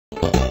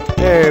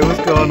Hey, what's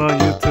going on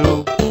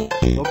YouTube?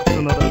 Welcome to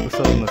another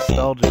episode of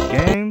Nostalgic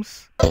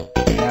Games.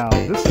 Now,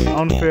 this is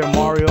Unfair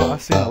Mario.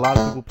 I've seen a lot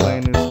of people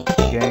playing this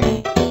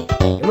game.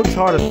 It looks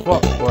hard as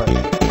fuck, but you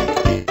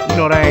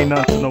know that ain't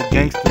nothing to no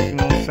gangsters, you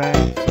know what I'm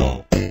saying?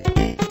 So,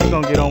 we're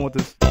gonna get on with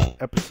this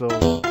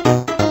episode,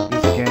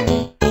 this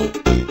game.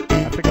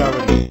 I think I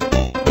already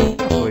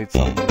played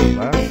something with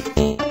last.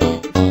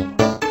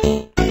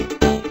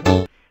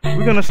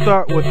 We're gonna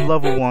start with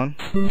level 1.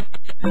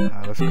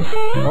 Alright, let's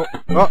go.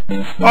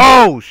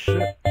 Oh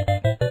shit!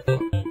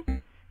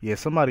 Yeah,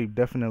 somebody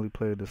definitely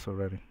played this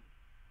already.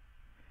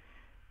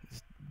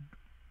 It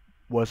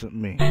wasn't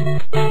me.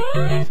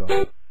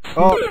 So,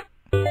 oh,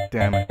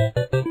 damn it!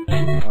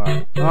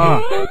 Alright,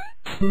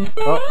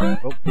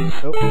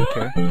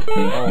 okay.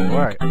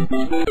 Alright.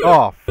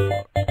 Oh,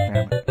 fuck,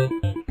 damn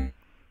it!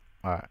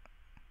 Alright,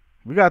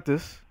 we got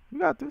this. We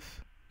got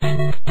this. I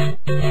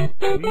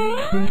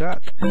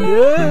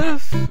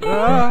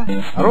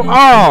don't.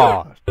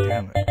 Oh,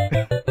 damn it.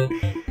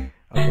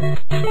 Okay.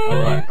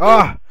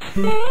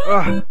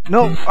 Alright.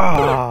 No.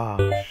 Oh,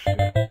 shit.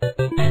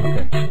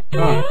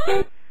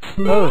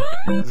 Okay.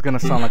 It's gonna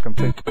sound like I'm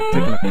taking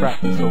a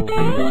crap this whole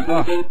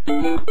video.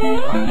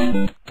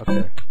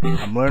 Okay.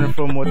 I'm learning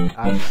from what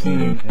I've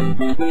seen in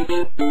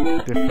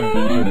different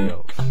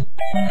videos. So,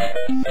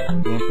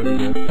 we're doing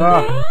pretty good.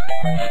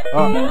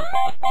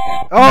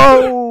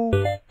 Oh!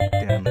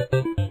 Damn it.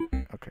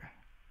 Okay.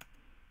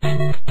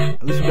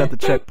 At least we got the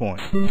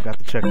checkpoint.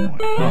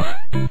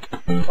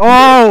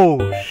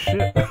 Oh,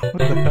 shit. What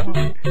the hell?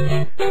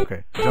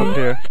 Okay, jump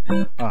here.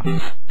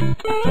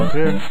 Jump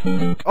here.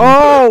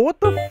 Oh, what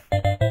the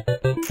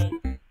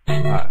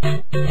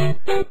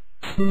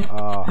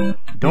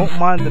don't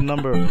mind the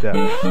number of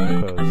deaths,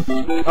 because...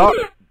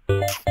 Okay.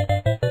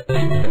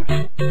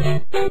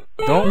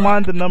 Don't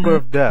mind the number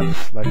of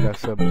deaths, like I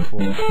said before,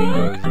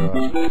 because,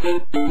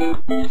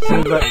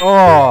 seems like...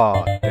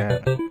 Oh, damn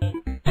it.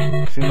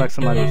 Seems like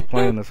somebody was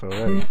playing this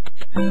already.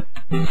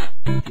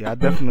 Yeah, I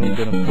definitely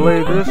didn't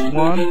play this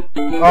one.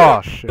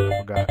 Oh, shit, I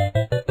forgot.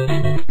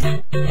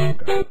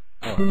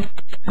 Alright,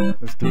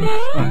 let's do this.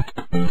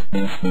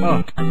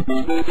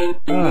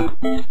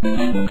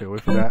 Okay,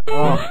 wait for that.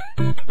 Oh,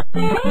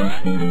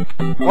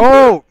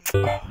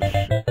 shit.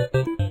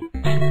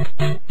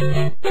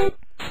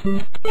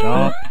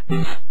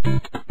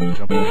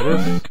 Jump over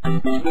this.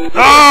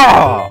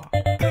 Oh!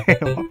 Damn,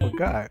 I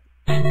forgot.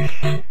 Okay.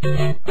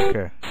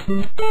 Okay.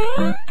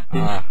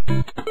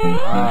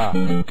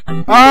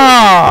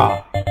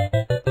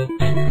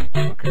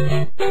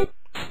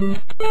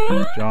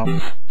 Jump.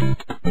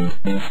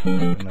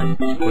 And then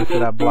wait for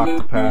that block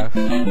to pass.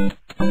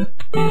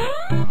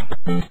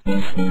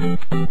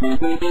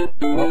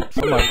 Oh,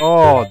 somebody.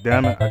 Oh,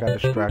 damn it. I got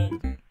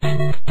distracted.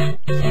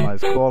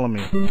 Somebody's calling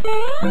me.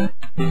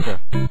 Okay.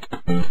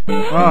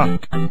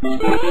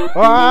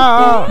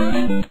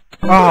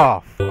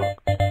 Oh, fuck.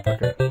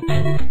 Okay.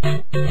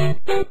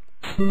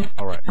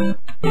 Alright.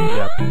 We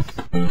got this.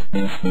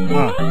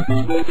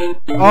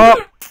 Oh!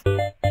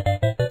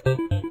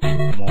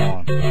 Come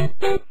on.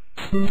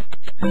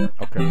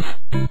 Okay.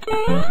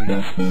 We got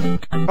this.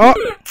 Oh!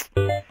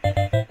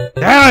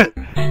 Damn it!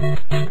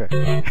 Okay.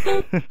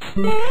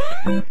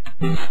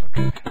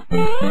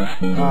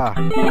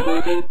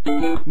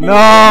 Okay.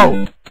 No!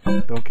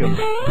 Don't kill me.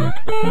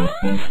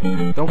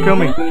 Don't kill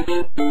me.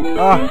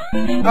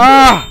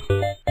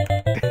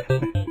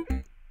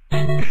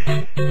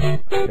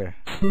 Okay.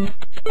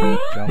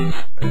 Jump.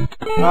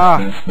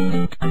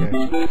 Okay.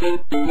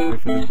 Wait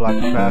for this block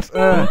to pass.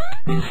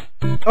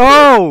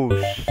 Oh!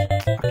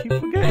 I keep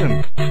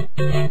forgetting.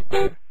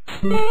 Okay.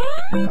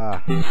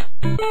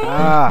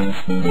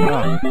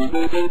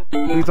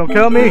 Please don't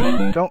kill me.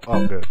 Don't.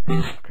 Oh, good.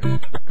 Okay.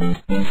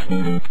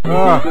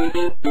 Alright.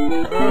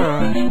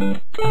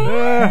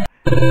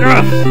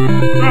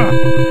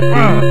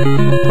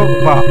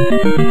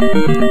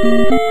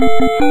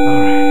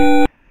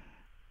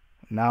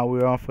 Now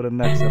we're on for the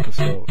next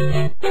episode.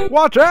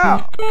 Watch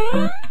out!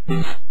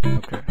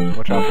 Okay,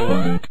 watch out for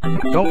what?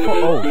 Don't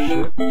fall. Oh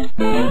shit!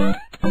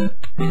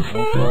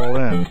 Don't fall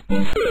in.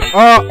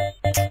 Oh!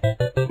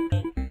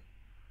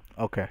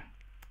 Okay.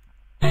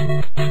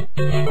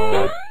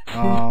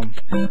 Alright.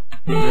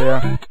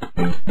 Yeah.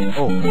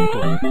 Oh,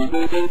 cool.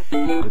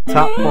 The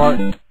top part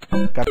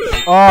got this.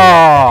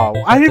 Oh!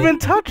 I didn't even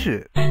touch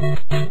it!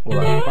 Well,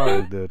 I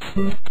probably did,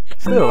 but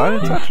still, I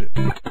didn't touch it.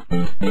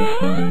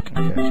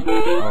 Okay.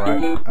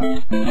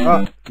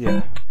 Alright.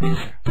 Yeah. Okay.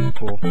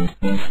 Cool.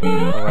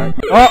 Alright.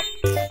 Oh!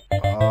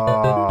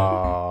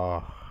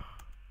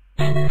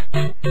 Okay.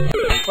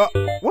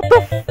 What the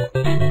f?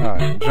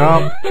 Alright.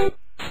 Jump.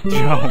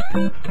 Jump.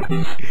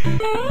 These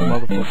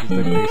motherfuckers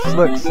think they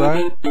slick, son.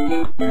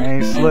 They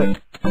ain't slick.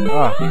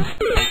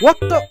 What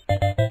the?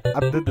 I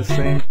did the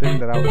same thing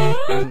that I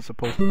wasn't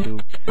supposed to do.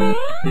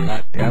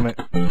 God damn it.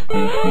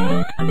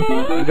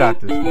 We got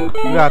this, folks.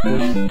 We got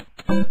this.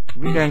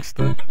 We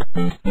gangster.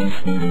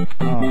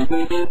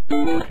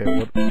 Okay,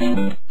 what?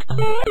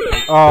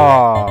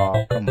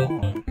 Oh, come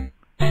on.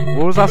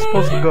 Where was I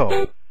supposed to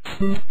go?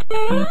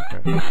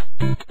 Okay.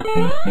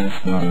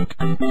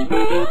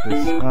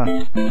 This.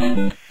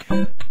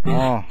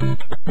 Oh.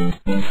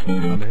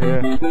 Under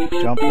here.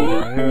 Jump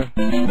over here.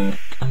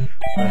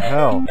 The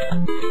hell?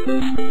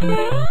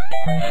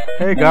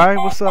 Hey guy,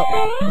 what's up?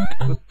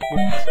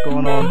 What's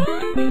going on?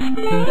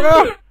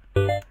 Ah!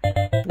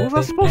 What was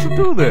I supposed to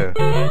do there?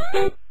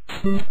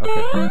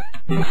 Okay.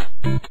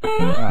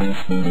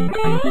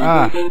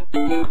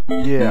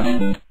 Yeah.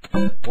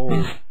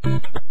 Oh.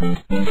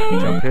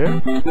 Jump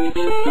here.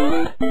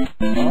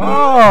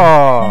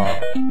 Oh.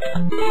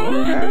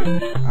 Okay.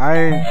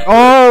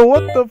 Oh,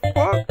 what the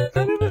fuck?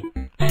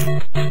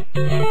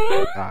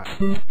 I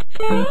didn't.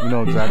 You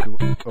know exactly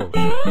what. Oh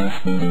shit.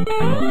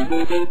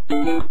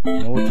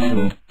 Know what to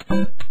do.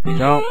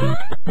 Jump.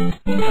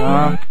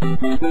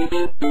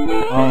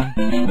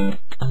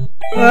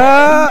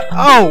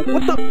 Oh,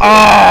 what the?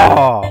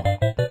 Oh.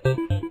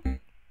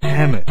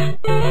 Damn it.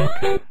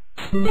 Okay.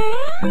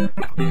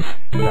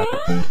 Got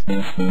this.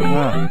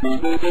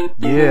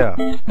 Yeah.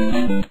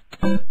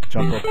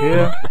 Jump up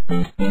here.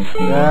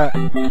 That.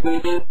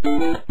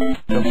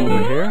 Jump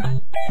over here.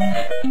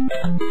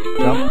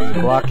 Jump. There's a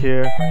block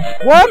here.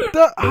 What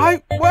the?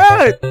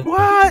 What?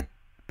 What?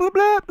 Blah,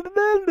 blah, blah,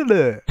 blah,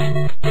 blah.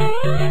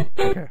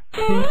 Okay.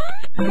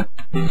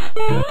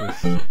 Got this.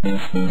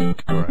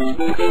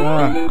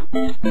 Alright.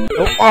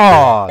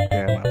 Oh,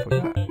 damn, I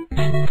forgot.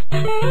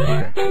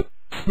 Okay.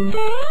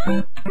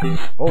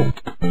 Oh.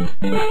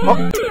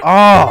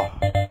 Oh.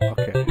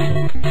 Okay. Damn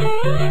it.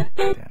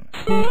 Okay.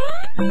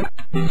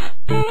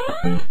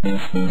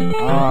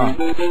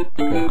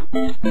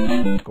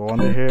 Go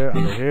under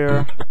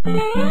here,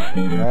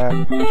 That.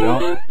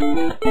 Jump.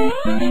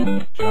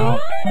 Jump.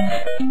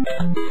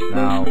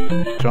 Now,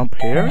 jump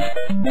here.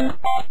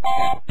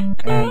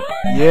 And,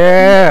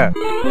 yeah.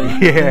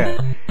 Yeah.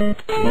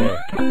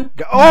 Yeah.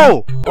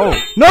 Oh! Oh!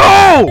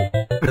 No!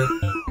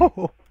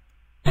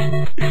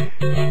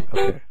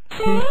 Okay.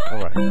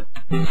 Alright.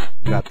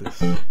 Got this.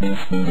 I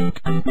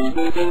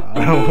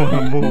don't want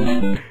to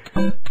move.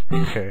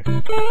 Okay.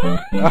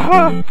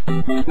 Alright.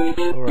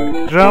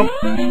 Jump.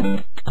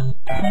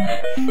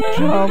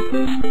 Jump.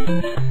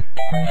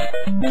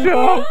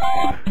 Jump.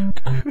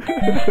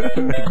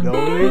 No,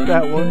 it ain't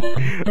that one.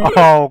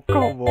 Oh,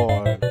 come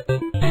on.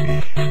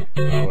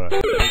 Alright.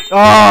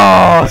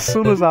 Oh, as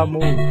soon as I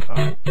move.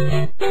 Right.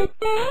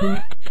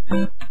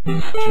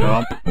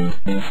 Jump.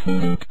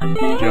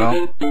 Jump.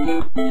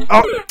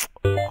 Oh.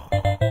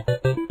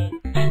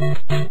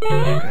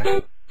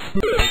 Okay.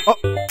 Oh,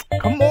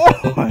 come on.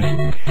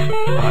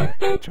 Alright,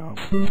 jump.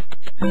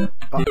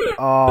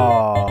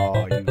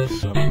 Oh, you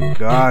son of a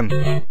gun.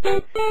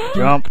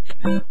 Jump.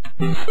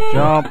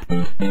 Jump.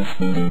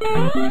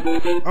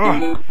 Oh.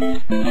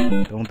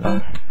 Don't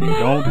die.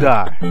 Don't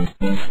die.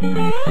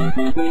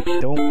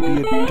 Don't be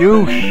a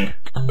douche.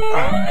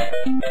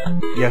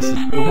 Yes,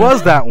 it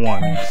was that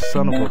one, you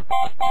son of a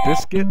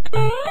biscuit.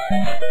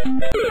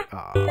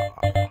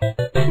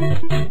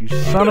 You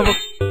son of a...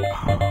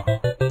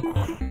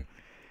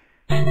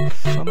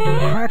 son of a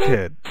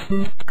crackhead.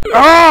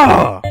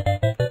 Ah!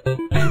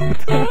 What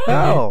the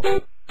hell?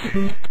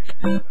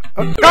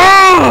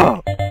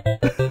 Ah!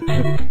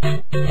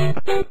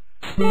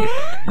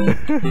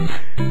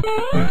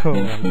 Oh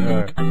my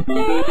god.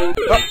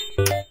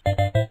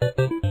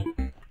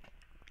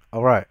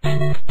 Alright.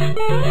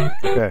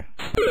 Okay.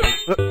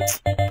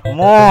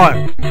 Come on!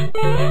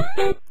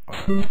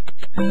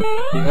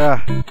 Yeah.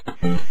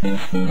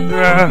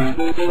 Yeah.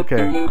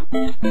 Okay.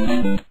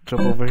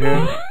 Jump over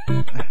here.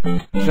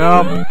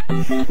 Jump.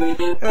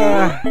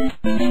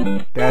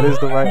 That is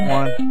the right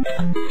one.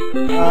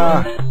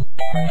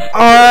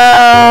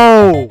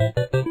 Oh!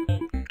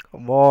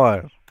 Come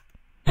on.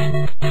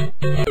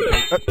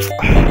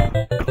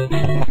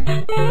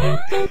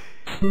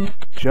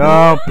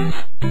 Jump.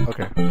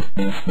 Okay.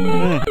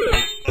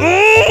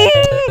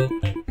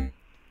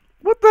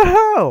 What the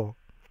hell?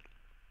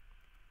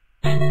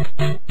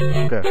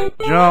 Okay.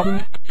 Jump.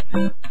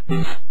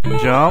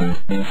 Jump.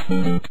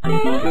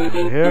 Okay,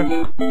 over here.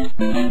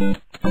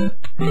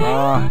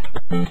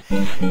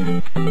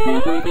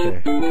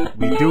 Okay.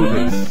 We do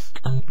this.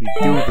 We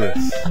do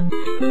this.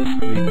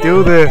 We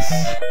do this.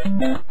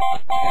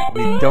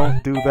 We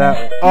don't do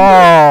that.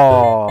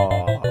 Oh.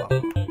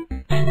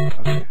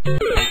 Okay.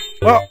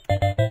 Oh.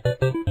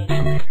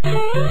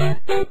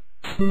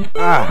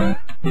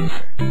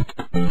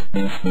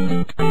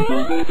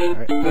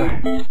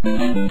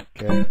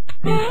 Okay.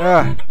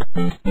 Alright.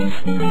 Okay.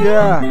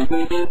 Yeah.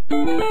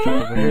 Jump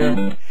over here.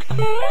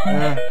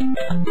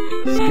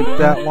 Skip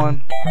that one.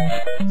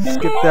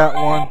 Skip that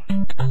one.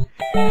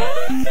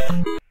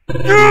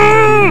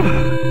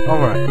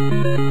 Alright.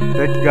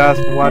 Thank you guys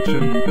for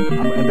watching. I'm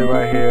gonna end it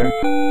right here.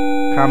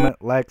 Comment,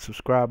 like,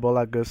 subscribe, all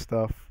that good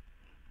stuff.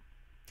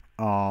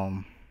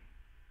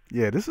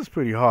 Yeah, this is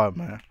pretty hard,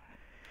 man.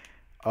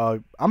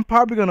 I'm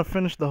probably gonna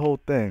finish the whole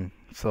thing,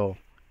 so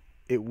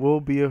it will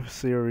be a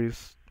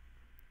series.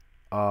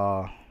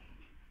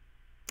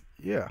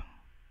 Yeah,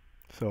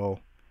 so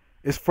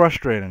it's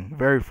frustrating,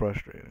 very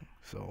frustrating.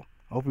 So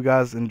I hope you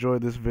guys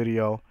enjoyed this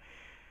video.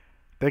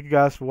 Thank you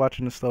guys for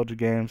watching Nostalgia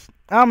Games.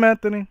 I'm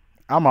Anthony.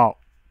 I'm out.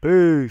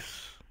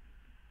 Peace.